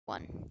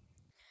one.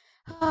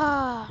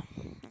 Ah,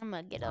 I'm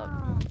gonna get up.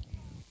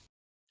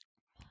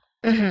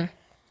 Ooh,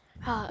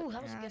 Ah,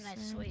 that was a good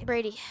night's sleep.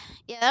 Brady.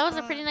 Yeah, that was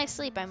a pretty nice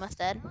sleep, I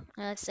must add.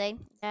 Let's say.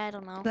 I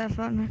don't know. That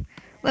fun.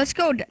 Let's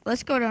go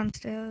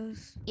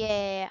downstairs.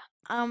 Yeah.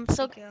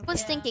 So Be I careful.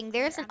 was thinking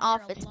there's an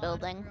office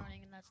building. And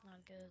that's not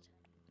good.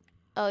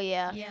 Oh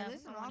yeah. Yeah,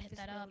 there's an I wanna office hit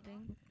that up.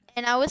 building.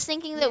 And I was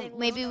thinking that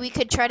maybe we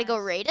could try to go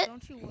raid it.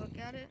 Don't you work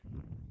at it?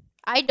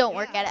 I don't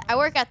work Yeah. at it. I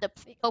work at the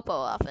Popo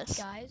office.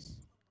 Guys,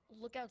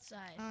 look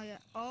outside. Oh yeah.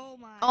 Oh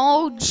my.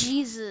 Oh my.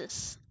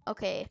 Jesus.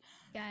 Okay.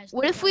 Guys,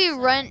 What look if we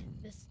outside. run?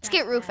 This- Let's get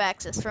that's roof bad.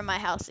 access from my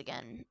house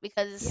again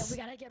because. Yeah, we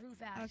gotta get roof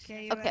access.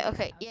 Okay. You're Okay. right.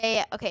 Okay.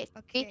 Yeah. Okay.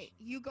 Okay.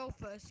 You go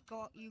first.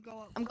 You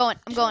go up. I'm going.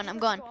 I'm going. Just I'm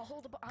go, going. just go. I'll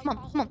hold the bu- Come on,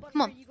 I'll come hold on, the button.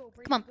 come on, Brady, you go,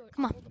 Brady, come on, you go.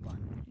 come I'll on. hold the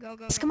button. Go.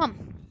 Just come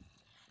on.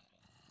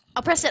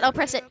 I'll press it. I'll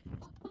press it.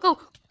 Go.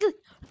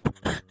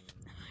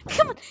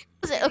 Come on.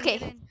 Was it?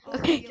 Okay.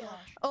 Okay.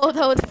 Oh,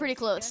 that was pretty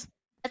close.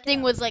 That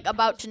thing was like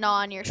about to gnaw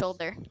on your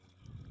shoulder.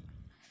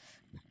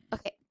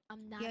 Okay.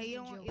 I'm not Yeah, you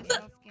even don't want joking.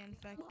 yourself getting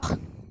infected.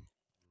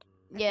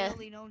 Yeah. I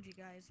barely known you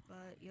guys,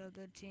 but you're a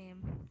good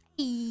team.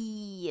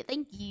 Yeah,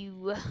 thank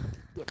you.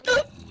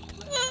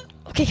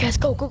 Okay, guys,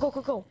 go.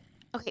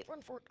 Okay.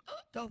 Run for it.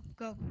 Go.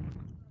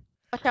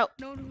 Watch out.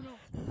 No.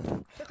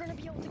 They're gonna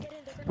be able to get in.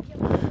 They're gonna be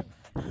able to get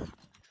in.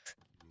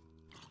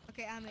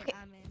 Okay, I'm in. Okay.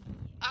 I'm in.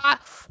 Ah.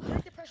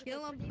 Break the pressure. Kill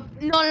plate, him.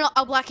 Brady. No.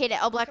 I'll blockade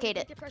it. I'll blockade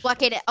it. Break the pressure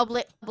Blockade plate. it. I'll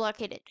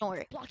blockade it. Don't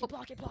worry.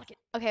 Block it.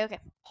 Okay.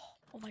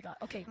 Oh my god.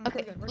 Okay.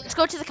 Okay. We're Let's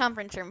good. go to the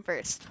conference room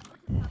first.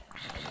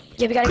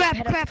 Yeah, we gotta Crap.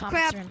 head up to the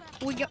conference room.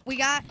 We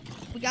got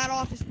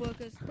office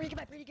workers. Brady,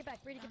 get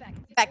back.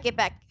 Get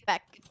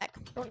back.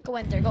 Don't go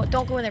in there.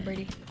 Don't go in there,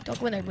 Brady. Don't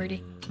go in there,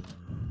 Brady.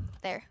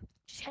 There.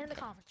 Just head in the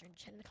conference room.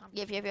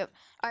 Yep.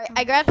 All right.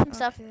 I grabbed some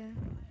stuff. Okay.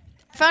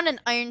 Found an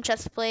iron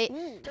chest plate,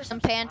 Ooh, there's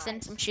some pants,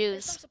 and supplies. some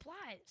There's shoes. some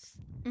supplies.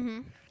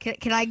 Mhm.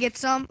 Can I get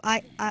some?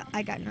 I got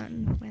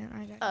nothing, man.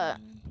 I got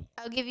nothing.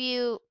 I'll give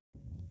you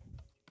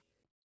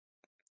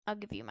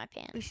my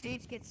We pants. should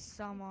each get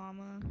some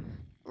armor.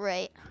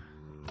 Right.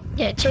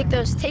 Yeah, take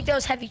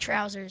those heavy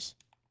trousers.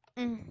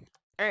 All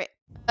right.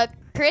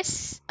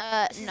 Chris.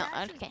 This is No.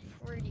 actually Okay.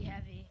 pretty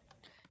heavy.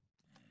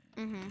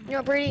 Mhm. You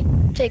know, Brady,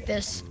 take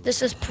this.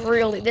 This is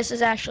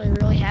actually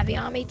really heavy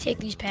on me. Take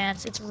these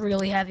pants. It's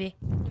really heavy.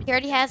 He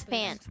already has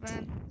pants.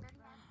 Thanks, man.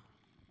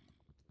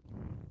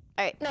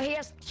 No,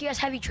 she has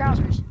heavy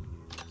trousers.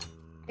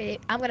 Hey,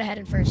 I'm gonna head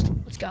in first.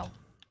 Let's go.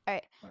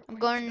 I'm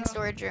going in the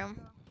storage room.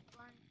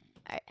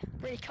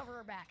 Brady, cover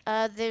her back.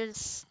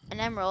 There's an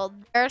emerald.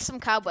 There are some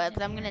cobwebs.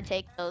 I'm gonna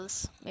take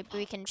those. Maybe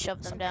we can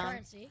shove them Some down.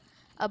 currency.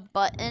 A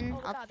button.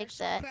 Oh, I'll God, take there's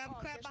some- that.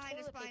 Crap behind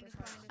us, There's behind toilet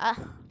us, paper behind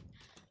us.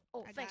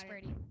 Oh, I thanks, got it.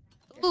 Brady.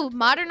 Ooh,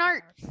 modern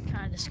art.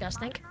 Kind of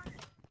disgusting.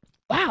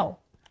 Wow.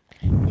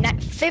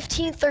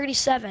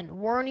 1537.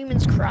 Warren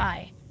Newman's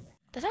Cry.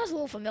 That sounds a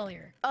little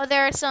familiar. Oh,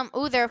 there are some.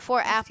 Ooh, there are 4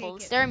 Let's take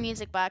apples. it. There are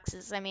music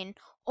boxes. I mean,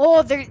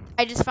 oh, there.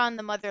 I just found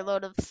the mother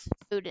load of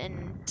food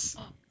in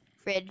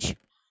fridge.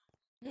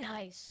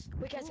 Nice.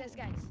 Wait, guys.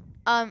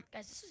 Um.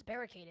 Guys, this is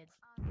barricaded.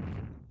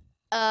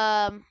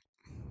 Not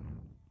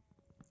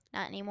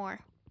anymore.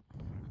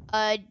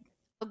 I'll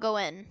go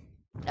in.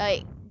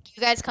 You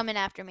guys come in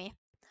after me.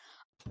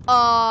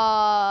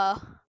 Serious.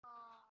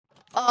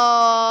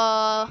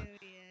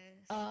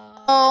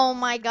 Oh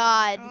my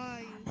God. Are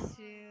you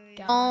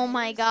serious? Oh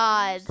my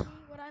Guys, God. are you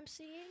seeing what I'm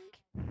seeing?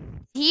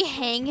 He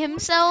hang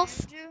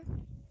himself?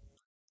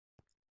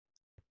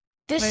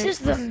 This Wait. is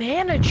the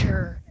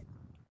manager.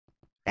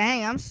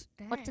 Dang,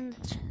 What's in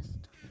the chest?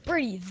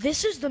 Brady,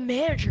 this is the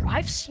manager.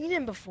 I've seen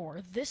him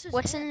before. This is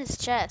What's him. in his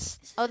chest?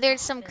 This is Oh, his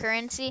there's some office.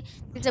 currency.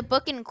 There's a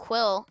book and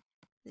quill.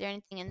 Is there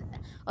anything in?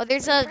 Oh,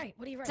 there's What do you a. write?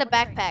 What do you It's write? a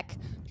What do you write?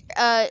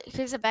 backpack.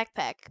 Here's a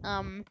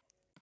backpack.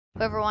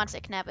 Whoever wants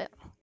it can have it.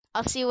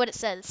 I'll see what it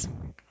says.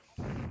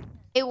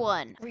 Day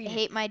 1, Read I it.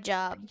 hate my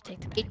job. You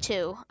take the Day pen.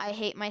 2, I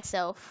hate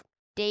myself.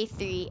 Day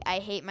 3, I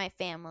hate my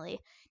family.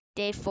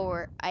 Day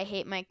 4, I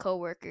hate my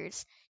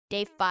coworkers.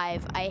 Day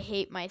 5, I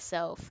hate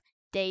myself.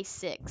 Day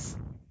 6,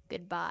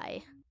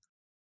 goodbye.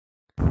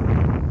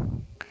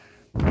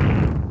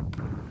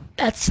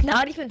 That's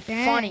not even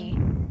Dang. funny.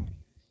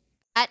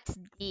 That's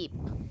deep.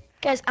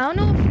 Guys, I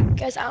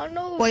don't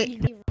know.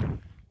 Wait.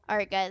 All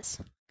right, guys.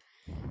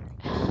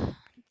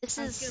 This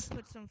I'm is. just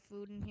gonna put some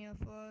food in here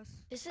for us.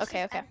 This is Okay,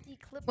 his okay. empty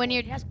clipboard. When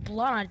you're- It has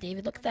blood on it,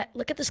 David. Look at that.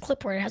 Look at this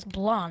clipboard. It has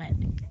blood on it.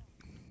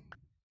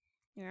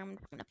 Here, I'm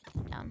just gonna put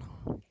it down.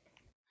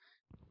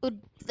 Ooh,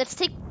 let's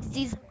take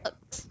these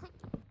books.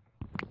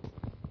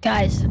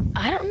 Guys,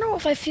 I don't know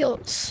if I feel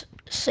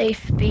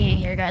safe being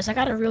here, guys. I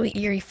got a really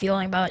eerie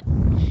feeling about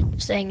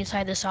staying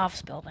inside this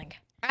office building.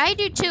 I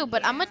do too,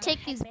 but I'm gonna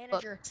take these Head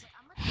manager books.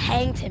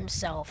 hanged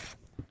himself.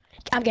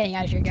 I'm getting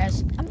out of here,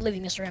 guys. I'm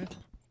leaving this room.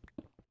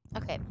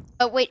 Okay.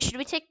 Oh wait, should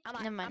we take? Never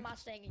I'm mind. not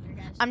staying in here,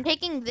 guys. I'm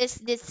taking this.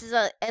 This is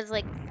as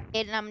like,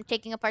 and I'm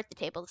taking apart the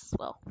tables as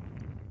well.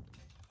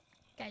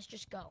 Guys,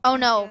 just go. Oh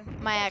no, Okay.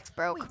 my axe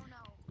broke.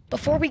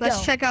 Before we Let's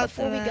go, check out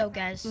before the we go,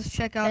 guys. Let's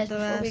check out Guys, the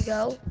before rest we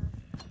go,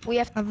 we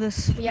have of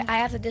this. I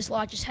have to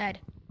dislodge his head.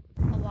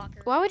 Why?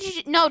 locker. Why would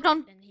you? No,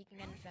 don't. Then he can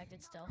get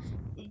infected still.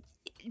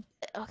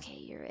 Okay,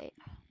 you're right.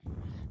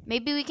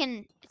 Maybe we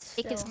can It's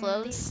take his still-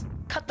 clothes,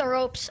 Cut the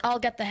ropes. I'll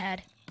get the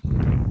head.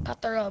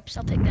 Cut the ropes.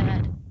 I'll take the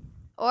head.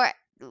 or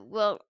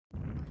well,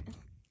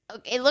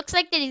 okay, it looks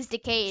like that he's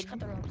decayed Just cut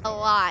the ropes. a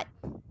lot.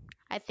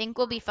 I think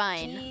we'll be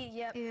fine.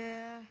 Yep.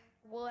 Yeah.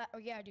 Well,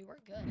 yeah, dude, we're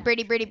good.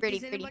 Brady, actually. Brady,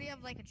 Does Brady. anybody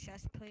have like a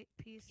chest plate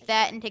piece?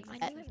 That and take I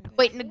that. knew him.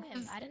 Wait, I no, knew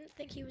him. I didn't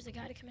think he was the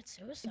guy to commit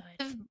suicide.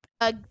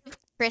 give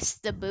Chris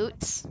the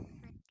boots.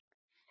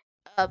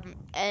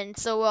 And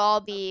so we'll all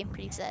be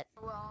pretty set.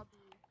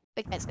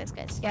 But guys.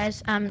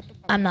 Guys, I'm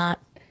not.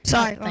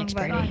 Sorry, Thanks,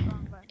 wrong Brady.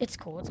 button. It's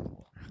cool. It's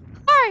cool.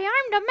 Hi,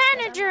 I'm the Guys, I'm not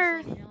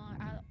manager. funny, you know,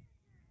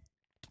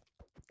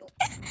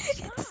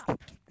 Stop.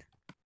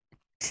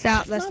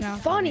 Stop. That's That's not not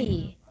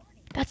funny.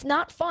 That's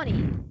not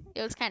funny.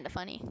 It was kind of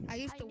funny. I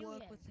used to I knew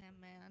work him. with him,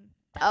 man.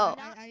 That's Oh.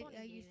 not I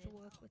funny, used to dude.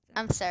 work with him.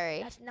 I'm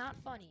sorry. That's not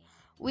funny.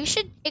 We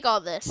should take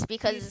all this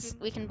because Yes,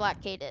 we can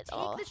blockade it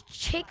all.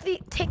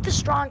 Take the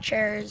strong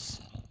chairs.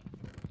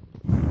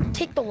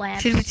 Take the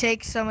lamps. Should we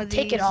take some of these?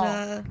 Take it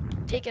all.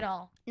 Take it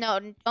all. No,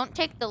 don't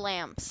take the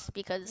lamps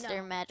because No,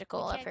 they're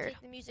magical. We I've can't heard.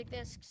 take the music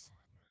discs.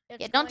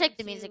 Yeah, don't take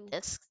the music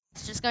discs.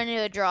 It's just going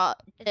to draw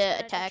It's to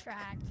gonna attack.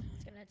 detract.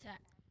 It's gonna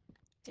attack.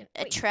 Wait,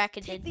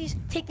 Attracted.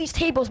 take these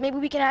tables. Maybe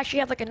we can actually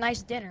have like a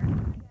nice dinner.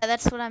 Yeah,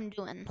 that's what I'm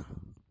doing.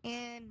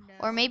 And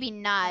Or maybe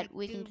not. like,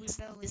 We can dude, we just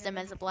barely use have them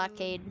any as a food.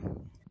 blockade.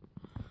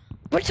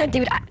 What's that,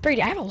 dude?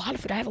 Brady, I have a lot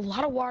of food. I have a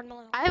lot of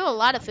watermelon. I have a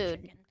lot of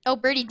food. Chicken. Oh,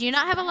 Birdie, do you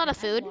not have a lot of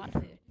I have food? a You lot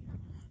of food.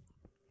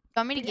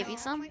 want me to Yeah, give you all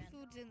some? my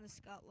food's in the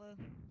scuttler.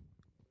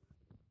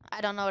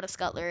 I don't know what a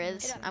scuttler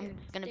is. Get out of I'm here.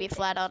 gonna Take be this,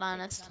 flat out take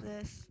honest.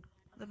 this.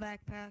 The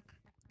backpack.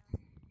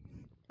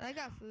 I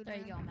got food. There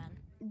you man. go, man.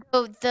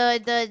 Oh,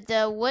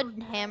 the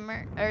wood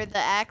hammer or the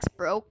axe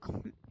broke.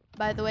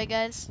 By the way,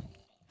 guys.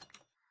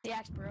 The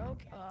axe broke.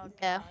 Oh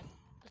Yeah. god,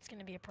 that's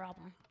gonna be a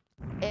problem.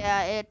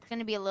 Yeah, it's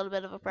gonna be a little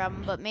bit of a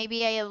problem, but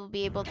maybe I will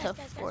be able to Guys,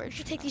 we forge.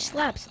 should take these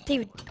slabs.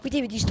 David, do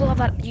you still have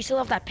that? Do you still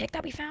have that pick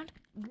that we found?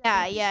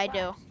 Yeah, Take these yeah, I do.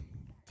 slabs.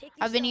 Take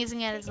these I've been stones,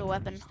 using it take as a take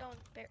weapon. these stone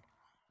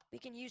we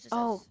can use this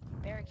Oh,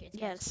 as barricades.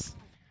 guys. Yes.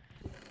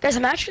 Guys,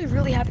 I'm actually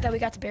really happy that we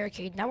got the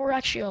barricade. Now we're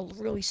actually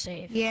really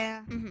safe.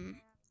 Yeah. Mhm.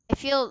 I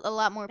feel a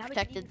lot more Now we can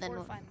protected even than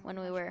fortify when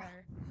much we were.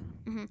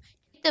 better.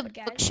 The But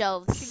guys,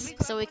 bookshelves should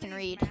we so we grab can one of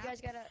read. these You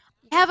guys gotta.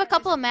 I have a gotta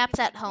couple of just- maps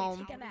at take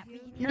home. that map. We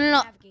can No, no, no.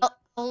 navigate.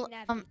 I'll,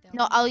 Navigate,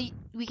 though. no,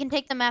 we can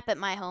take the map at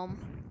my home.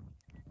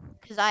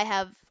 Cause I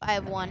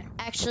have one.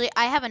 Actually,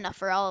 I have enough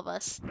for all of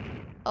us.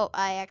 Oh,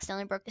 I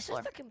accidentally broke the This is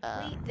floor. the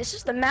complete. This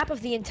is the map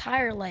of the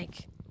entire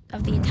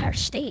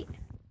state.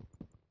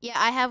 Yeah,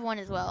 I have one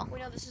as well. Wait,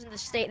 no, this isn't the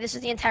state. This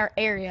is the entire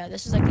area.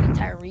 This is like the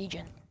entire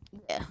region.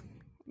 Yeah.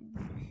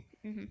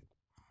 Mhm.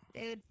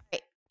 Dude.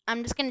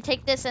 I'm just gonna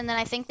take this, and then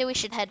I think that we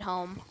should head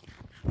home.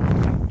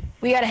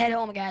 We gotta head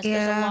home, guys.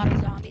 There's a Yeah. lot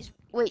of zombies.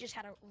 We Wait. just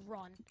had to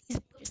run.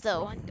 Just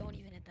So, run. Don't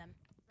even hit them.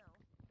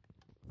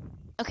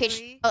 okay,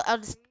 Three, I'll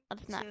just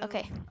not. two,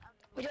 Okay,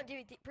 Wait, don't do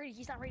it. Brady,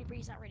 he's not ready.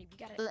 Brady's not ready. We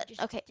gotta. Let-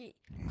 Just, okay.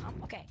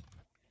 Okay.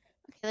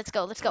 let's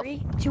go. Let's go.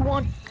 3, 2,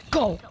 1,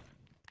 go.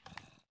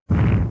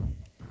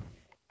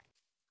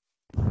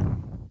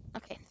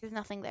 Okay, there's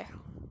nothing there.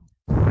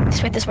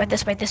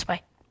 This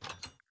way.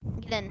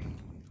 Get in.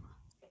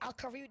 I'll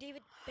cover you,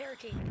 David.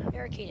 Barricade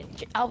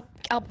it. I'll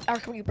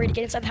cover you, Brady.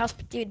 Get inside the house,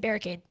 David.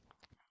 Barricade.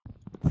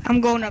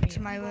 I'm going up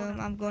to my room.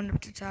 I'm going up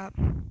to top.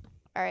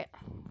 All right.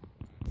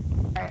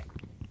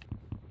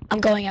 I'm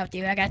going out,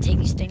 dude. I gotta take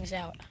these things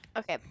out.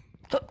 Okay.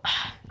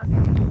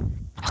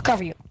 I'll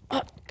cover you.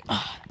 God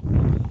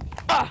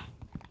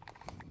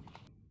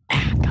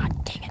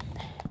dang it.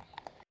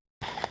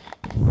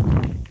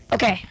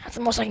 Okay, that's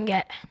the most I can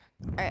get.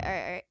 All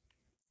right.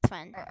 It's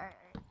fine.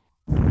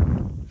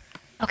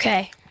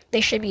 Okay,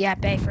 they should be at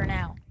bay for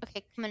now.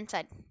 Okay, come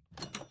inside.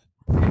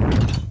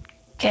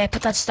 Okay,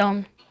 put that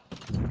stone.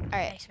 All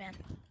right. Thanks, man.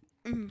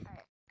 Mhm.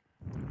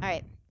 All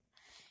right.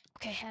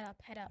 Okay, head up.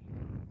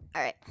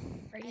 All right.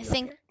 Brady, I you up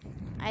think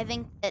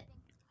here?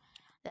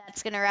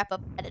 that's gonna wrap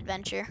up that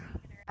adventure.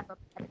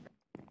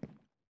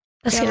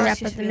 That's Yeah, gonna let's wrap up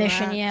just the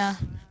mission, relax. yeah.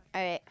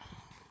 All right.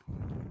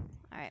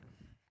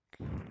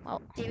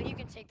 Well, David, you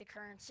can take the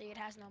currency. It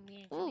has no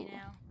meaning for me Ooh.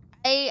 now.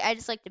 I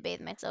just like to bathe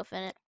myself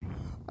in it.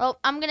 Well,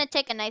 I'm gonna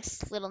take a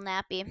nice little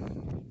nappy.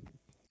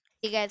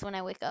 See you guys when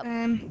I wake up.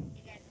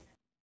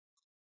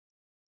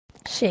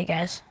 See you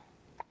guys.